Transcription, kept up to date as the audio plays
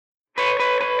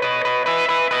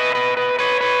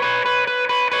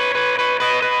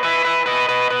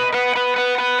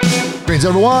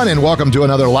Greetings, everyone, and welcome to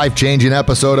another life-changing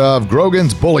episode of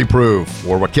Grogan's Bully Proof,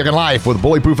 where we're kicking life with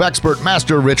Bully Proof expert,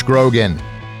 Master Rich Grogan.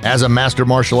 As a master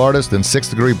martial artist and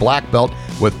 6th-degree black belt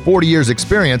with 40 years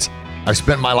experience, I've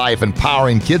spent my life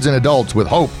empowering kids and adults with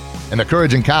hope and the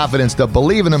courage and confidence to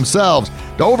believe in themselves,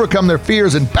 to overcome their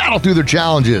fears and battle through their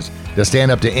challenges, to stand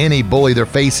up to any bully they're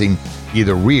facing,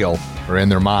 either real or in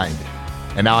their mind.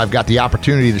 And now I've got the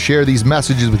opportunity to share these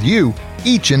messages with you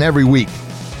each and every week.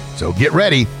 So get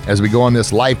ready as we go on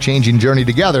this life-changing journey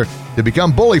together to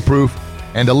become bully-proof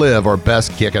and to live our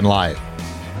best kick in life.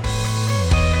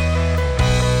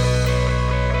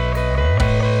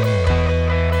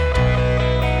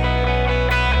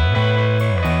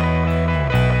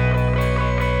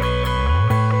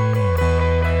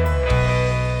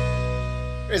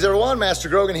 Hey everyone, Master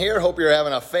Grogan here. Hope you're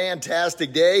having a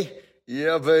fantastic day.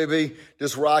 Yeah, baby.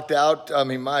 Just rocked out. I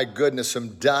mean, my goodness, some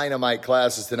dynamite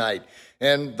classes tonight.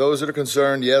 And those that are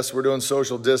concerned, yes, we're doing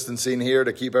social distancing here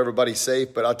to keep everybody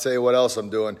safe, but I'll tell you what else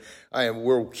I'm doing.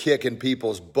 We're kicking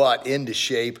people's butt into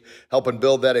shape, helping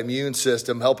build that immune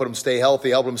system, helping them stay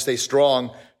healthy, helping them stay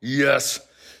strong. Yes.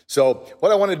 So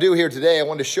what I want to do here today, I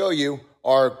want to show you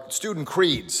our student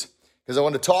creeds, because I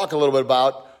want to talk a little bit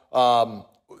about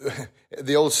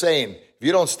the old saying, if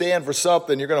you don't stand for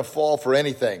something, you're going to fall for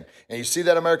anything. And you see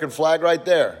that American flag right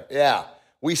there? Yeah.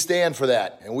 We stand for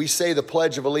that, and we say the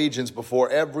Pledge of Allegiance before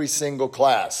every single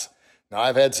class. Now,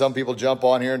 I've had some people jump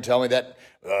on here and tell me that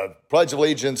Pledge of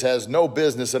Allegiance has no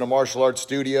business in a martial arts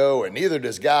studio, and neither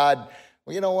does God.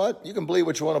 Well, you know what? You can believe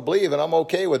what you want to believe, and I'm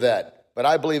okay with that. But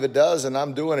I believe it does, and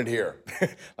I'm doing it here.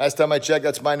 Last time I checked,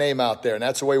 that's my name out there, and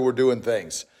that's the way we're doing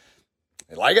things.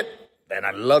 You like it? Then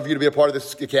I'd love you to be a part of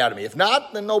this academy. If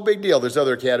not, then no big deal. There's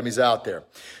other academies out there.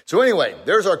 So anyway,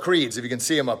 there's our creeds, if you can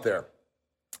see them up there.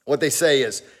 What they say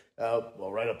is,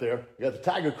 right up there, you got the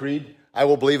Tiger Creed. I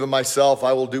will believe in myself.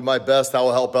 I will do my best. I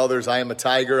will help others. I am a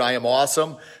tiger. I am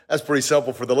awesome. That's pretty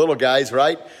simple for the little guys,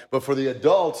 right? But for the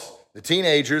adults, the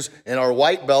teenagers, and our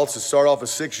white belts that start off at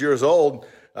 6 years old,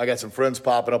 I got some friends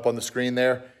popping up on the screen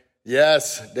there.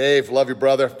 Yes, Dave, love you,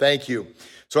 brother. Thank you.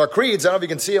 So our creeds, I don't know if you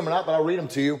can see them or not, but I'll read them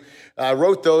to you. I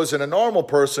wrote those, and a normal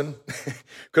person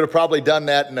could have probably done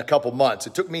that in a couple months.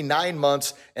 It took me 9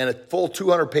 months and a full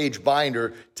 200-page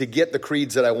binder to get the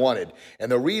creeds that I wanted. And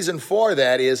the reason for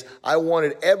that is I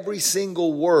wanted every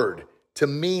single word to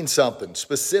mean something,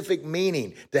 specific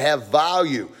meaning, to have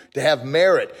value, to have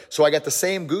merit. So I got the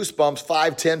same goosebumps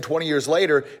 5, 10, 20 years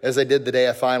later as I did the day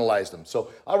I finalized them.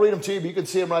 So I'll read them to you, but you can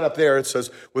see them right up there. It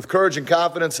says, with courage and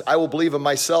confidence, I will believe in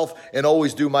myself and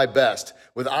always do my best.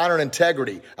 With honor and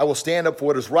integrity, I will stand up for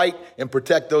what is right and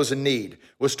protect those in need.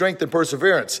 With strength and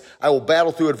perseverance, I will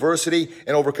battle through adversity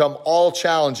and overcome all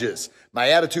challenges.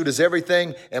 My attitude is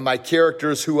everything, and my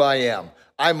character is who I am.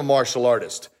 I'm a martial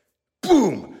artist.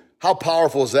 Boom! How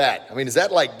powerful is that? I mean, does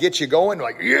that like get you going?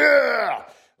 Like, yeah!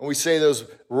 And we say those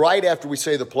right after we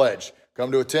say the pledge.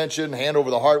 Come to attention, hand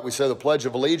over the heart, we say the Pledge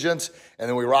of Allegiance, and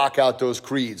then we rock out those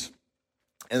creeds.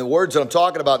 And the words that I'm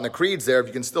talking about in the creeds there, if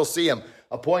you can still see them,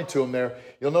 I'll point to them there.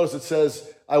 You'll notice it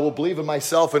says, I will believe in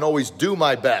myself and always do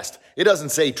my best. It doesn't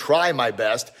say try my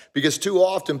best, because too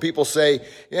often people say,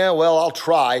 yeah, well, I'll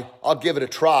try. I'll give it a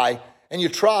try. And you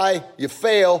try, you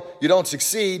fail, you don't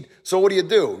succeed. So what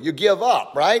do? You give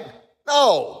up, right?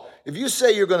 No. If you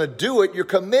say you're going to do it, you're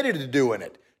committed to doing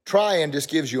it. Trying just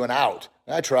gives you an out.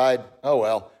 I tried. Oh,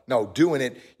 well. No, doing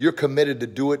it, you're committed to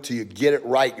do it till you get it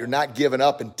right. You're not giving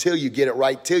up until you get it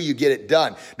right, till you get it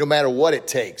done, no matter what it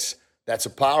takes. That's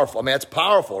that's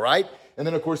powerful, right? And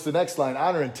then, of course, the next line,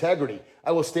 honor, integrity.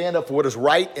 I will stand up for what is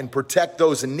right and protect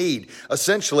those in need.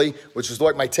 Essentially, which is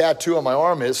like my tattoo on my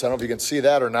arm is. I don't know if you can see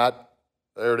that or not.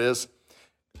 There it is.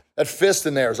 That fist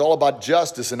in there is all about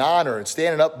justice and honor and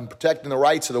standing up and protecting the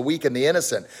rights of the weak and the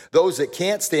innocent. Those that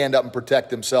can't stand up and protect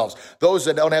themselves. Those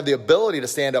that don't have the ability to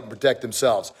stand up and protect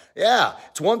themselves. Yeah,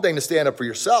 it's one thing to stand up for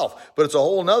yourself, but it's a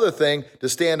whole other thing to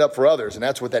stand up for others. And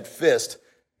that's what that fist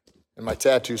and my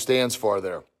tattoo stands for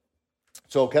there.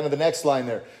 So kind of the next line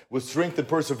there, with strength and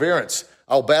perseverance,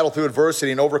 I'll battle through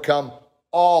adversity and overcome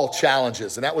all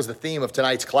challenges. And that was the theme of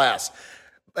tonight's class.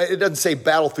 It doesn't say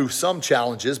battle through some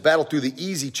challenges, battle through the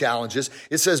easy challenges.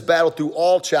 It says battle through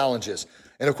all challenges.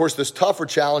 And of course, there's tougher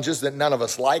challenges that none of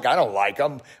us like. I don't like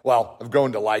them. Well, I've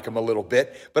grown to like them a little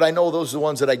bit, but I know those are the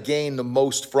ones that I gain the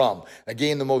most from. I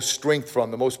gain the most strength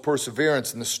from, the most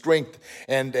perseverance and the strength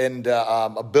and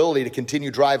ability to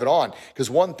continue driving on. Because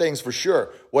one thing's for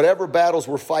sure, whatever battles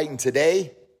we're fighting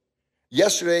today,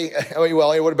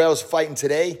 what battles we're fighting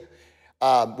today,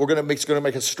 it's going to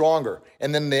make us stronger.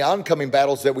 And then the oncoming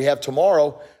battles that we have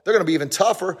tomorrow, they're going to be even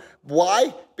tougher.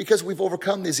 Why? Because we've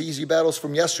overcome these easy battles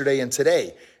from yesterday and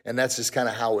today. And that's just kind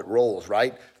of how it rolls,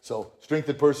 right? So strength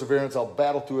and perseverance, I'll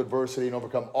battle through adversity and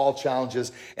overcome all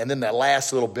challenges. And then that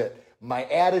last little bit, my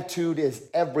attitude is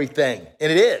everything.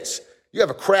 And it is. You have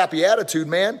a crappy attitude,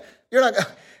 man. You're not,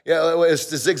 as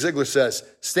Zig Ziglar says,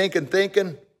 stinking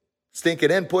thinking, stinking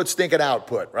input, stinking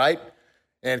output, right?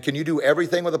 And can you do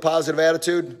everything with a positive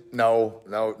attitude? No,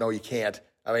 you can't.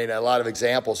 I mean, a lot of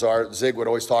examples are, Zig would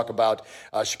always talk about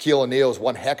Shaquille O'Neal is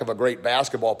one heck of a great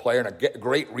basketball player and a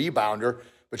great rebounder,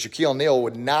 but Shaquille O'Neal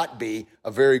would not be a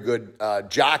very good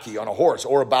jockey on a horse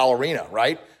or a ballerina,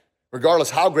 right? Regardless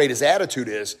how great his attitude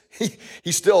is,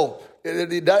 he still,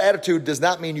 that attitude does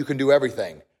not mean you can do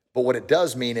everything. But what it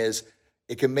does mean is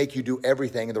it can make you do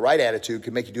everything, and the right attitude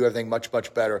can make you do everything much,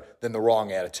 much better than the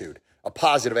wrong attitude. A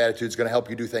positive attitude is going to help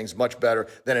you do things much better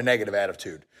than a negative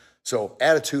attitude. So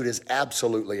attitude is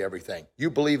absolutely everything.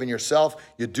 You believe in yourself,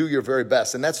 you do your very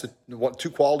best. And that's the two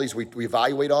qualities we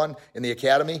evaluate on in the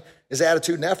academy is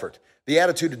attitude and effort. The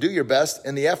attitude to do your best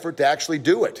and the effort to actually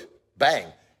do it. Bang.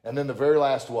 And then the very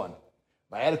last one.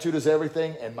 My attitude is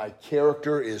everything and my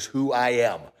character is who I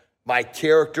am. My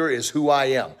character is who I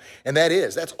am. And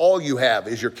that's all you have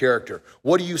is your character.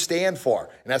 What do you stand for?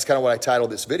 And that's kind of what I titled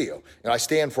this video. I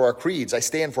stand for our creeds. I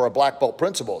stand for our black belt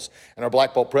principles. And our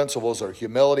black belt principles are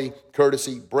humility,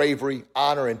 courtesy, bravery,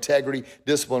 honor, integrity,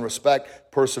 discipline,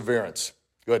 respect, perseverance.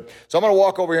 Good. So I'm going to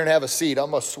walk over here and have a seat.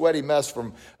 I'm a sweaty mess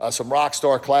from some rock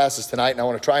star classes tonight, and I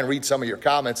want to try and read some of your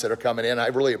comments that are coming in. I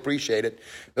really appreciate it.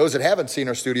 Those that haven't seen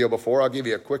our studio before, I'll give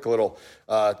you a quick little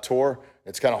tour.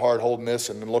 It's kind of hard holding this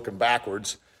and then looking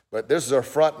backwards. But this is our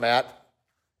front mat.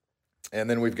 And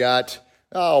then we've got,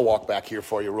 I'll walk back here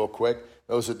for you real quick.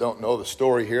 Those that don't know the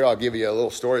story here, I'll give you a little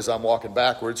story as I'm walking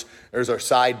backwards. There's our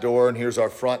side door, and here's our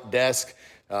front desk.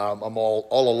 I'm all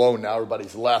alone now.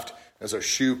 Everybody's left. There's our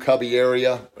shoe cubby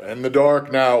area. In the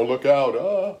dark now, look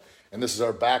out. And this is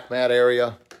our back mat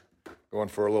area. Going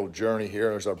for a little journey here.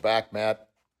 There's our back mat.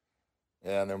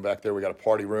 And then back there we got a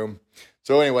party room.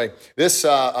 So anyway, this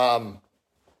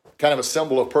kind of a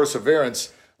symbol of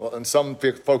perseverance. Well, and some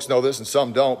folks know this and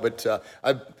some don't, but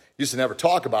I used to never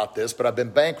talk about this, but I've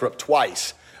been bankrupt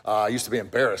twice. I used to be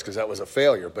embarrassed because that was a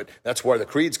failure, but that's where the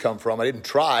creeds come from. I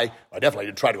definitely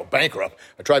didn't try to go bankrupt.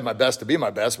 I tried my best to be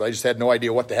my best, but I just had no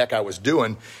idea what the heck I was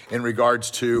doing in regards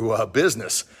to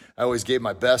business. I always gave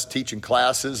my best teaching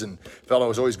classes and felt I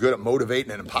was always good at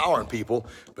motivating and empowering people,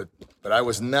 but I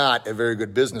was not a very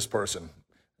good business person.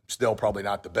 Still probably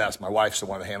not the best. My wife's the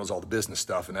one that handles all the business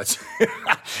stuff, and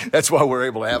that's why we're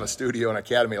able to have a studio and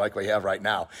academy like we have right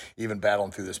now, even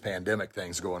battling through this pandemic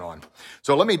things going on.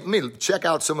 So let me check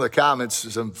out some of the comments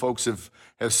some folks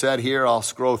have said here. I'll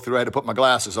scroll through. I had to put my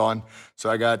glasses on. So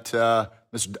I got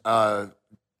Mr.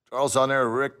 Charles on there,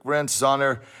 Rick Rentz is on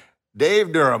there.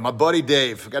 Dave Durham, my buddy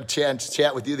Dave. I got a chance to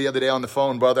chat with you the other day on the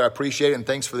phone, brother. I appreciate it, and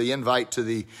thanks for the invite to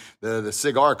the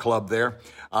cigar club there.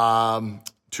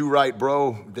 Too right,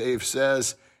 bro, Dave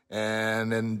says.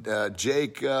 And then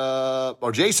Jason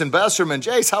Besserman.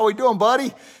 Jace, how we doing,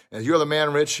 buddy? And you're the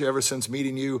man, Rich, ever since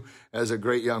meeting you as a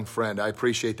great young friend. I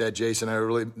appreciate that, Jason.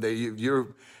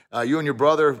 You and your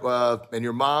brother and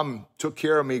your mom took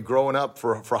care of me growing up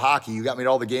for hockey. You got me to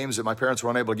all the games that my parents were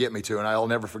unable to get me to, and I'll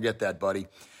never forget that, buddy.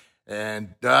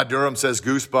 And Durham says,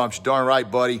 goosebumps. You're darn right,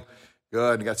 buddy.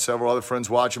 Good. I got several other friends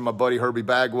watching. My buddy Herbie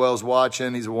Bagwell's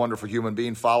watching. He's a wonderful human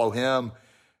being. Follow him.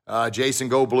 Jason,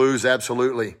 go Blues,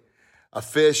 absolutely. A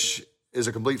fish is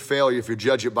a complete failure if you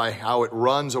judge it by how it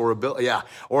runs or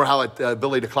how it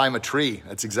ability to climb a tree.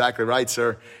 That's exactly right,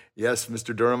 sir. Yes,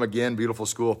 Mr. Durham, again, beautiful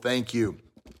school. Thank you.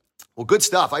 Well, good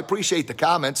stuff. I appreciate the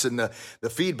comments and the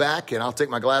feedback, and I'll take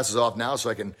my glasses off now so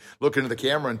I can look into the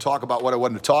camera and talk about what I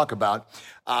wanted to talk about.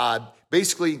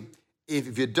 Basically,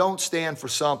 if you don't stand for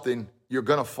something, you're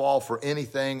going to fall for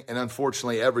anything and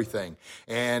unfortunately everything.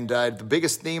 And the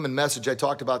biggest theme and message I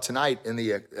talked about tonight in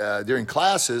during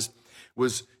classes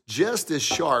was just as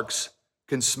sharks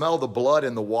can smell the blood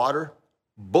in the water,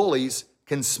 bullies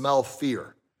can smell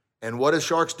fear. And what do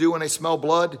sharks do when they smell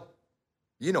blood?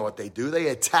 You know what they do. They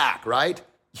attack, right?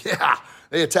 Yeah,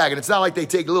 they attack. And it's not like they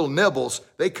take little nibbles.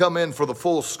 They come in for the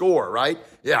full score, right?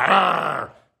 Yeah.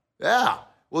 Yeah.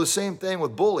 Well, the same thing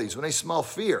with bullies. When they smell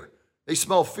fear,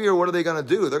 what are they going to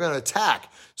do? They're going to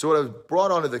attack. So what I've brought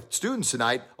onto the students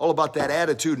tonight, all about that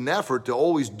attitude and effort to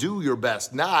always do your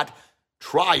best, not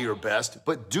try your best,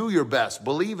 but do your best.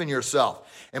 Believe in yourself.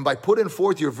 And by putting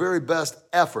forth your very best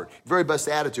effort, very best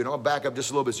attitude, I'm going to back up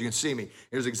just a little bit so you can see me.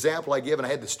 Here's an example I give, and I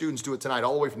had the students do it tonight,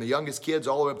 all the way from the youngest kids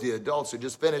all the way up to the adults who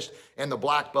just finished and the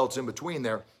black belts in between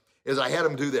there. is I had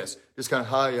them do this. Just kind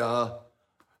of,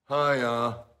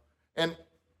 hiya. And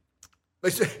they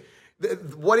said,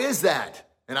 what is that?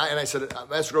 And I said,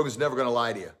 Master Grogan's never going to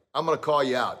lie to you. I'm going to call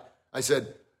you out. I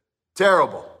said,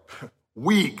 terrible,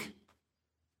 weak,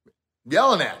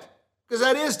 yelling at. Because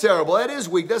that is terrible. That is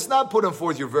weak. That's not putting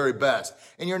forth your very best.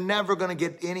 And you're never going to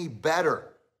get any better.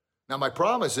 Now, my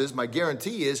promise is, my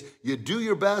guarantee is, you do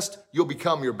your best, you'll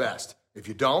become your best. If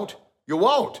you don't, you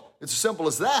won't. It's as simple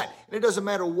as that. And it doesn't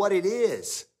matter what it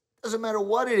is. It doesn't matter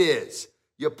what it is.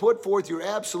 You put forth your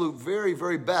absolute very,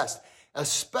 very best,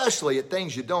 especially at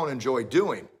things you don't enjoy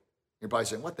doing. You're probably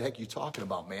saying, what the heck are you talking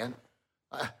about, man?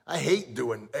 I hate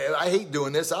doing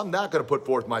this. I'm not going to put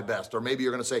forth my best. Or maybe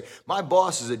you're going to say, my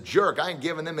boss is a jerk. I ain't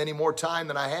giving them any more time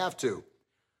than I have to.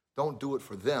 Don't do it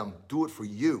for them. Do it for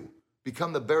you.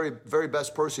 Become the very, very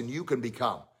best person you can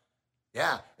become.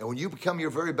 Yeah, and when you become your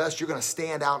very best, you're going to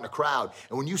stand out in the crowd.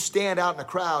 And when you stand out in the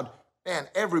crowd, man,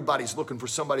 everybody's looking for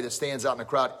somebody that stands out in the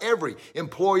crowd. Every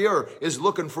employer is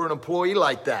looking for an employee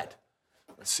like that.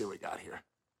 Let's see what we got here.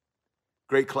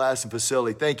 Great class and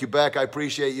facility. Thank you, Beck. I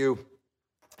appreciate you.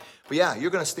 But yeah,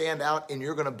 you're going to stand out and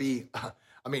you're going to be,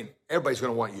 everybody's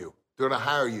going to want you. They're going to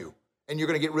hire you. And you're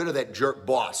going to get rid of that jerk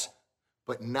boss.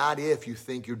 But not if you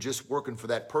think you're just working for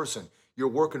that person. You're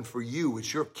working for you.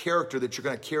 It's your character that you're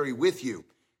going to carry with you.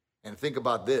 And think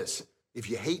about this. If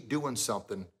you hate doing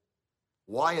something,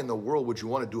 why in the world would you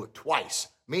want to do it twice?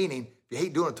 Meaning, if you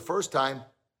hate doing it the first time,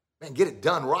 man, get it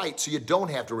done right so you don't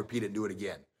have to repeat it and do it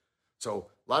again. So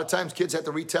a lot of times kids have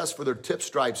to retest for their tip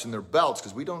stripes and their belts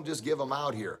because we don't just give them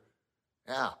out here.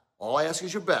 Yeah, all I ask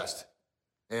is your best.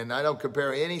 And I don't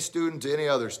compare any student to any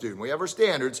other student. We have our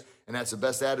standards, and that's the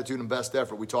best attitude and best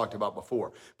effort we talked about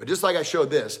before. But just like I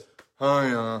showed this,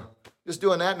 just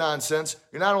doing that nonsense,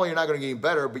 you're not going to get any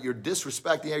better, but you're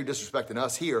disrespecting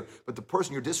us here, but the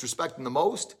person you're disrespecting the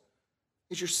most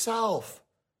is yourself.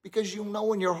 Because you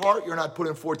know in your heart you're not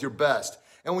putting forth your best.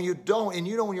 And when you don't, and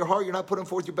you know in your heart you're not putting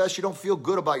forth your best, you don't feel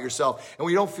good about yourself. And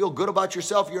when you don't feel good about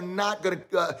yourself, you're not going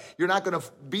to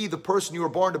be the person you were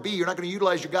born to be. You're not going to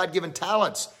utilize your God-given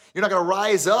talents. You're not going to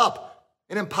rise up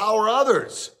and empower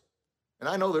others. And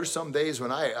I know there's some days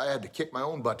when I had to kick my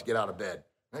own butt to get out of bed.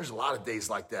 There's a lot of days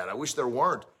like that. I wish there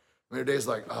weren't. There are days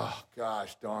like, oh,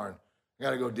 gosh, darn. I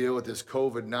got to go deal with this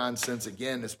COVID nonsense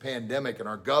again, this pandemic, and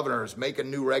our governor is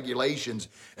making new regulations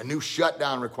and new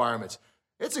shutdown requirements.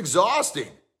 It's exhausting.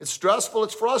 It's stressful.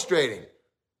 It's frustrating.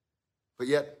 But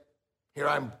yet, here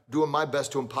I'm doing my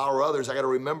best to empower others. I got to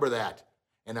remember that.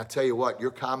 And I tell you what, your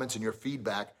comments and your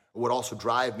feedback are what also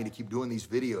drive me to keep doing these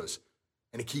videos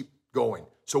and to keep going.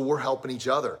 So we're helping each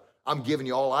other. I'm giving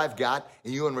you all I've got,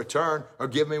 and you in return are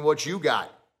giving me what you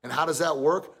got. And how does that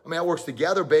work? That works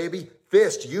together, baby.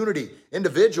 Fist, unity.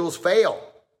 Individuals fail.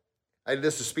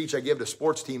 This is a speech I give to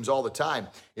sports teams all the time,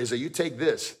 is that you take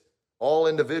this, all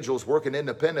individuals working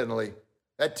independently,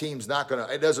 that team's not going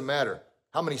to, it doesn't matter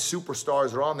how many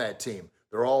superstars are on that team.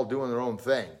 They're all doing their own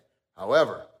thing.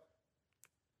 However,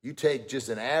 you take just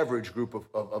an average group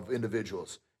of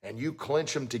individuals and you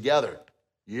clinch them together.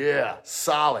 Yeah,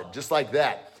 solid, just like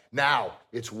that. Now,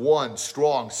 it's one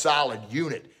strong, solid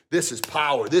unit. This is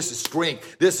power. This is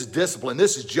strength. This is discipline.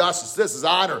 This is justice. This is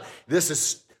honor. This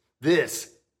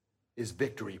is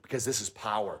victory because this is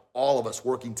power. All of us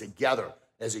working together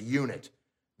as a unit.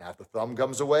 Now, if the thumb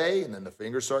comes away and then the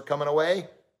fingers start coming away,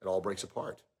 it all breaks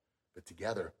apart. But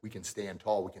together, we can stand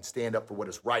tall. We can stand up for what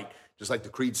is right, just like the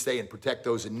creeds say, and protect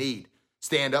those in need.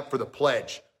 Stand up for the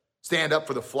pledge. Stand up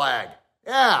for the flag.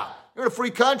 Yeah, you're in a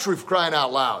free country for crying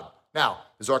out loud. Now,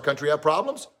 does our country have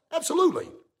problems? Absolutely.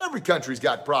 Every country's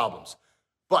got problems.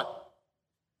 But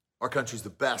our country's the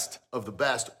best of the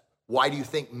best. Why do you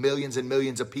think millions and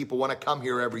millions of people want to come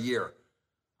here every year?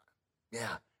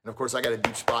 Yeah. And of course, I got a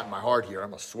deep spot in my heart here.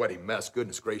 I'm a sweaty mess.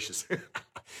 Goodness gracious.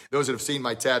 Those that have seen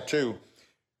my tattoo,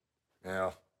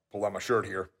 pull out my shirt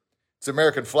here. It's the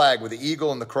American flag with the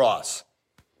eagle and the cross.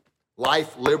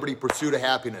 Life, liberty, pursuit of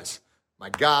happiness. My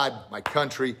God, my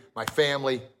country, my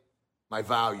family, my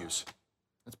values.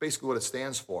 That's basically what it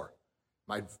stands for.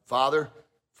 My father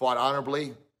fought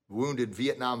honorably, wounded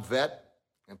Vietnam vet,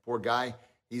 and poor guy,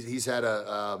 he's had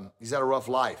a rough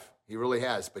life. He really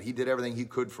has, but he did everything he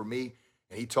could for me,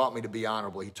 and he taught me to be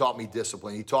honorable. He taught me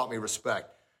discipline. He taught me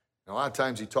respect. And a lot of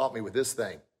times he taught me with this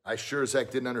thing. I sure as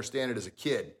heck didn't understand it as a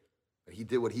kid, but he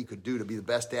did what he could do to be the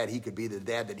best dad he could be, the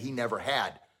dad that he never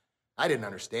had. I didn't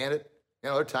understand it.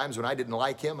 There are times when I didn't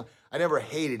like him. I never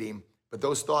hated him, but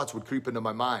those thoughts would creep into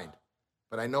my mind.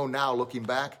 But I know now, looking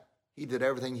back, he did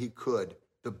everything he could,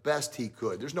 the best he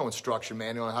could. There's no instruction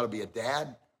manual on how to be a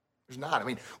dad. There's not. I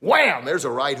mean, wham, there's a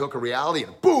right hook of reality,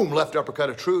 and boom, left uppercut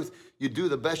of truth. You do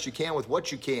the best you can with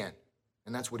what you can.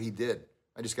 And that's what he did.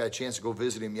 I just got a chance to go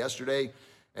visit him yesterday,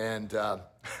 and get a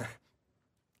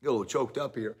little choked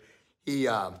up here.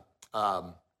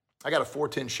 I got a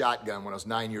 410 shotgun when I was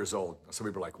 9 years old. Some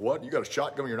people are like, what? You got a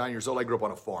shotgun when you're 9 years old? I grew up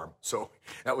on a farm. So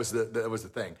that was the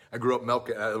thing. I grew up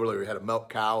we had a milk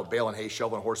cow, a bale and hay,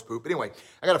 shoveling horse poop. But anyway,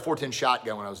 I got a 410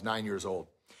 shotgun when I was 9 years old.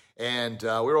 And we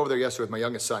were over there yesterday with my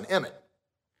youngest son, Emmett.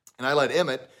 And I let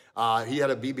Emmett, he had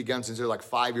a BB gun since he was like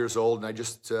 5 years old. And I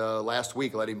just, last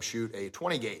week, let him shoot a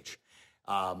 20 gauge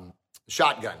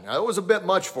shotgun. Now, it was a bit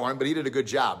much for him, but he did a good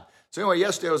job. So anyway,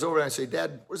 yesterday I was over there and I said,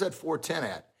 Dad, where's that 410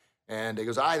 at? And he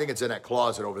goes, I think it's in that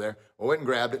closet over there. I went and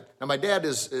grabbed it. Now, my dad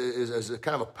is a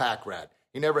kind of a pack rat.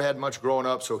 He never had much growing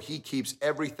up, so he keeps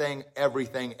everything.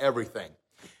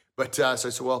 But so I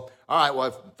said, well, all right, well,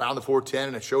 I found the 410,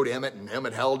 and I showed Emmett, and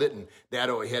Emmett held it, and Dad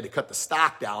he had to cut the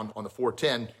stock down on the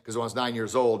 410 because when I was 9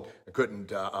 years old, I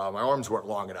couldn't, my arms weren't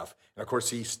long enough. And, of course,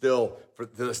 he still, to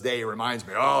this day, reminds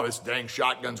me, oh, this dang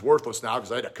shotgun's worthless now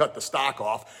because I had to cut the stock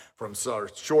off from some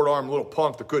short-armed little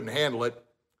punk that couldn't handle it.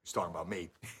 He's talking about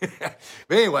me. But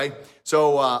anyway,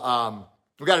 so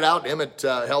we got it out. Emmett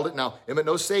held it. Now, Emmett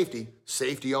knows safety.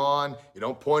 Safety on. You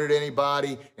don't point it at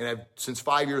anybody. And since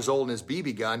 5 years old in his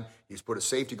BB gun, he's put his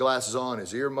safety glasses on,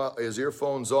 his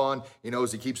earphones on. He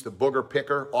knows he keeps the booger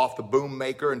picker off the boom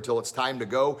maker until it's time to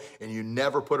go. And you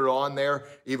never put it on there,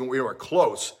 even when you are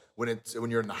close, when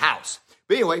you're in the house.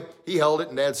 But anyway, he held it,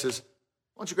 and Dad says,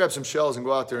 why don't you grab some shells and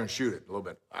go out there and shoot it a little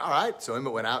bit? All right. So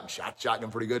Emmett went out and shot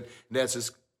shotgun pretty good. And Dad says,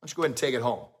 why don't you go ahead and take it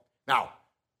home? Now,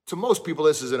 to most people,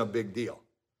 this isn't a big deal.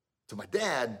 To my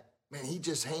dad, man, he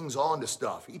just hangs on to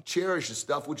stuff. He cherishes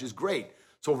stuff, which is great.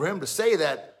 So for him to say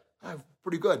that,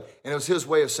 pretty good. And it was his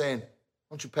way of saying, why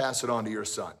don't you pass it on to your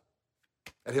son?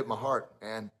 That hit my heart,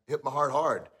 man. Hit my heart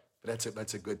hard. But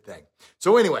that's a good thing.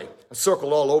 So anyway, I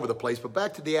circled all over the place, but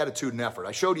back to the attitude and effort.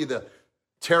 I showed you the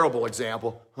terrible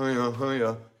example.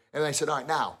 And I said, all right,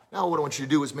 now what I want you to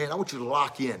do is, man, I want you to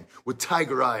lock in with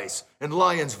tiger eyes and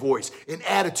lion's voice and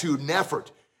attitude and effort.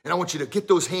 And I want you to get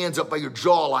those hands up by your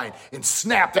jawline and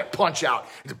snap that punch out.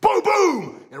 And boom,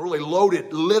 boom, and really load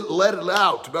it, let it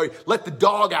out. Let the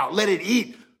dog out, let it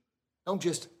eat. Don't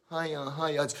just,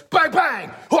 it's bang,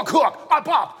 bang, hook, pop,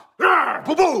 pop,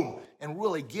 boom, boom. And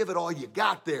really give it all you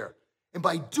got there. And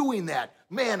by doing that,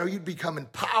 man, are you become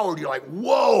empowered. You're like,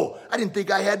 whoa, I didn't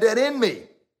think I had that in me.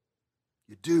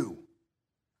 You do.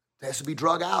 It has to be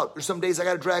drug out. There's some days I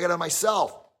got to drag it out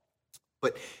myself.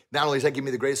 But not only does that give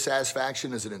me the greatest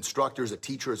satisfaction as an instructor, as a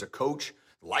teacher, as a coach,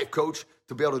 life coach,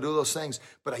 to be able to do those things,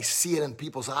 but I see it in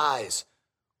people's eyes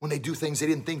when they do things they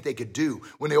didn't think they could do,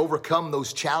 when they overcome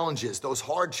those challenges, those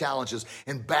hard challenges,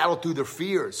 and battle through their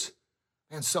fears.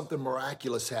 And something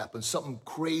miraculous happens. Something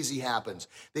crazy happens.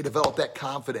 They develop that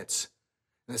confidence.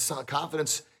 And it's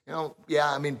confidence,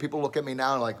 people look at me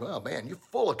now and like, well, man, you're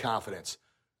full of confidence.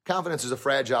 Confidence is a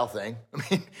fragile thing.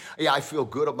 I feel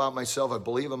good about myself. I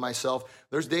believe in myself.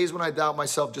 There's days when I doubt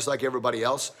myself just like everybody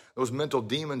else. Those mental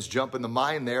demons jump in the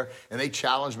mind there, and they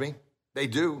challenge me. They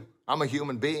do. I'm a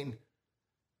human being.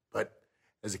 But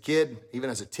as a kid,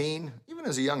 even as a teen, even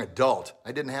as a young adult,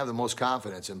 I didn't have the most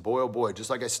confidence. And boy, oh boy,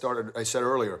 just like I said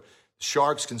earlier,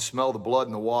 sharks can smell the blood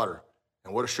in the water.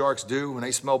 And what do sharks do when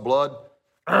they smell blood?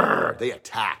 They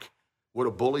attack. What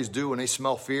do bullies do when they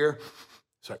smell fear?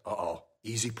 It's like,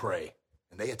 easy prey.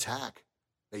 And they attack.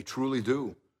 They truly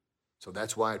do. So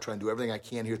that's why I try and do everything I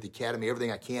can here at the Academy,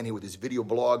 everything I can here with these video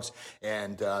blogs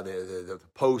and the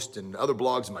post and other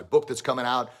blogs and my book that's coming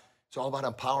out. It's all about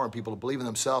empowering people to believe in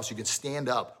themselves so you can stand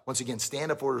up. Once again,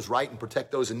 stand up for what is right and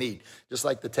protect those in need. Just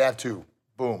like the tattoo.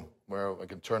 Boom. Where I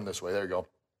can turn this way. There you go.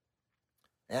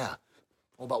 Yeah.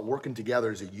 All about working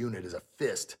together as a unit, as a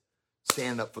fist.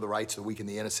 Standing up for the rights of the weak and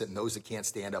the innocent and those that can't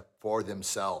stand up for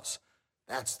themselves.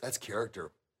 That's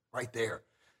character right there.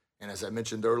 And as I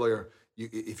mentioned earlier,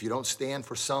 if you don't stand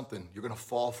for something, you're going to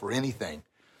fall for anything.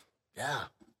 Yeah,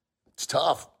 it's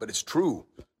tough, but it's true.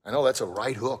 I know that's a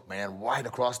right hook, man, right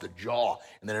across the jaw,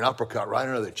 and then an uppercut right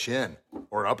under the chin,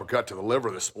 or an uppercut to the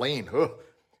liver, the spleen. I'm going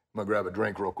to grab a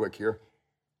drink real quick here.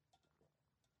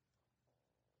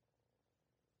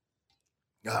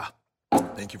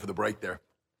 Thank you for the break there.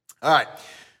 All right,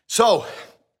 so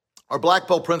our black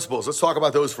belt principles, let's talk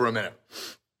about those for a minute.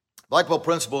 Black belt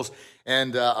principles,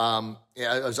 and I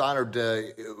was honored.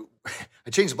 I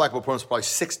changed the black belt principles probably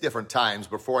 6 different times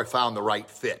before I found the right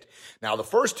fit. Now, the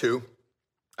first 2,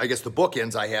 I guess the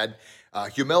bookends I had.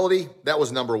 Humility, that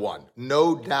was number one.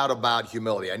 No doubt about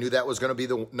humility. I knew that was going to be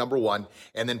the number one.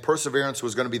 And then perseverance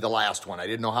was going to be the last one. I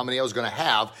didn't know how many I was going to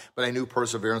have, but I knew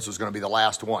perseverance was going to be the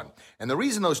last one. And the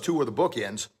reason those two were the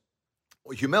bookends,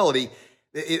 humility,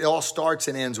 it all starts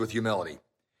and ends with humility.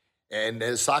 And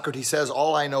as Socrates says,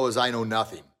 all I know is I know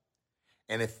nothing.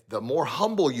 And if the more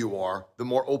humble you are, the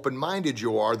more open-minded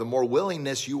you are, the more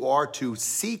willingness you are to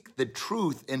seek the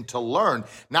truth and to learn,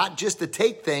 not just to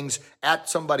take things at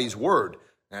somebody's word.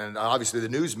 And obviously the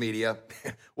news media,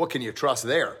 what can you trust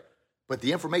there? But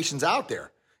the information's out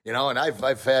there, and I've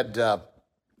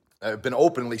been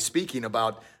openly speaking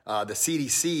about the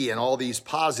CDC and all these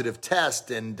positive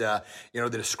tests and, the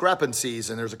discrepancies.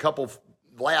 And there's a couple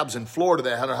labs in Florida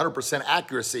that had 100%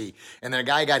 accuracy, and then a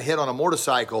guy got hit on a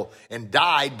motorcycle and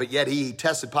died, but yet he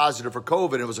tested positive for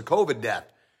COVID, and it was a COVID death.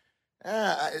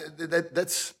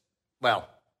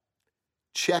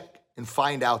 Check and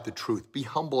find out the truth. Be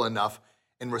humble enough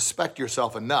and respect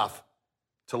yourself enough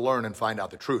to learn and find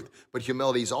out the truth. But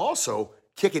humility is also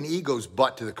kicking ego's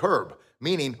butt to the curb,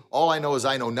 meaning all I know is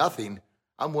I know nothing.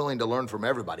 I'm willing to learn from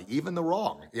everybody, even the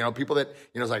wrong. People that,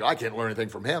 it's like, I can't learn anything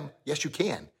from him. Yes, you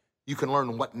can. You can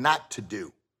learn what not to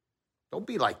do. Don't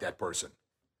be like that person.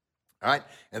 All right?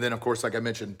 And then, of course, like I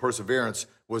mentioned, perseverance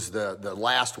was the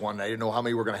last one. I didn't know how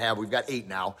many we're going to have. We've got 8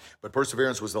 now. But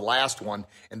perseverance was the last one,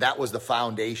 and that was the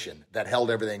foundation that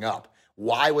held everything up.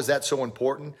 Why was that so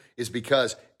important? Is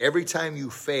because every time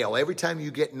you fail, every time you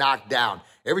get knocked down,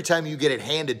 every time you get it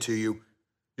handed to you,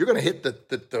 you're going to hit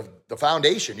the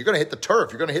foundation. You're going to hit the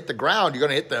turf. You're going to hit the ground. You're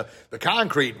going to hit the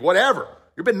concrete, whatever.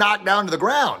 You've been knocked down to the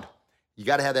ground. You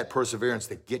got to have that perseverance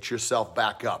to get yourself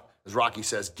back up. As Rocky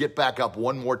says, get back up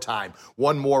one more time,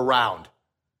 one more round.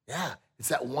 Yeah, it's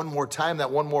that one more time, that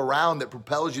one more round that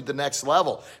propels you to the next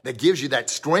level, that gives you that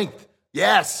strength.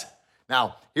 Yes.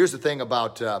 Now, here's the thing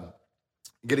about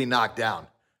getting knocked down.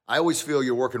 I always feel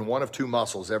you're working one of two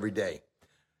muscles every day.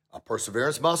 A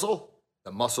perseverance muscle,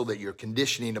 the muscle that you're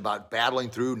conditioning about battling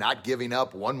through, not giving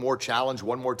up, one more challenge,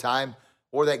 one more time,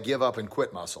 or that give up and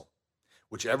quit muscle.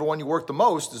 Whichever one you work the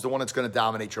most is the one that's going to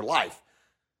dominate your life.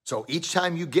 So each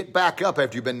time you get back up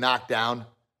after you've been knocked down,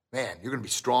 man, you're going to be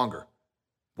stronger.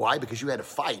 Why? Because you had to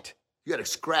fight. You had to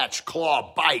scratch,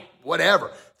 claw, bite,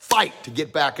 whatever. Fight to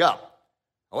get back up.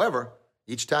 However,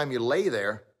 each time you lay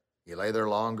there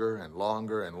longer and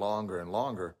longer and longer and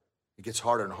longer. It gets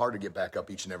harder and harder to get back up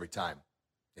each and every time.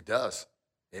 It does.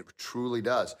 It truly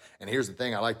does. And here's the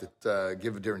thing I like to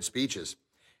give during speeches.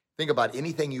 Think about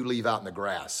anything you leave out in the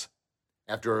grass.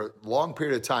 After a long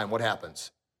period of time, what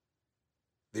happens?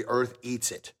 The earth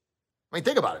eats it. I mean,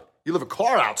 think about it. You leave a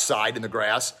car outside in the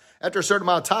grass. After a certain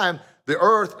amount of time, the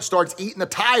earth starts eating the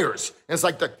tires. And it's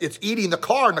like it's eating the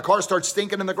car, and the car starts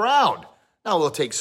stinking in the ground. Now, it'll take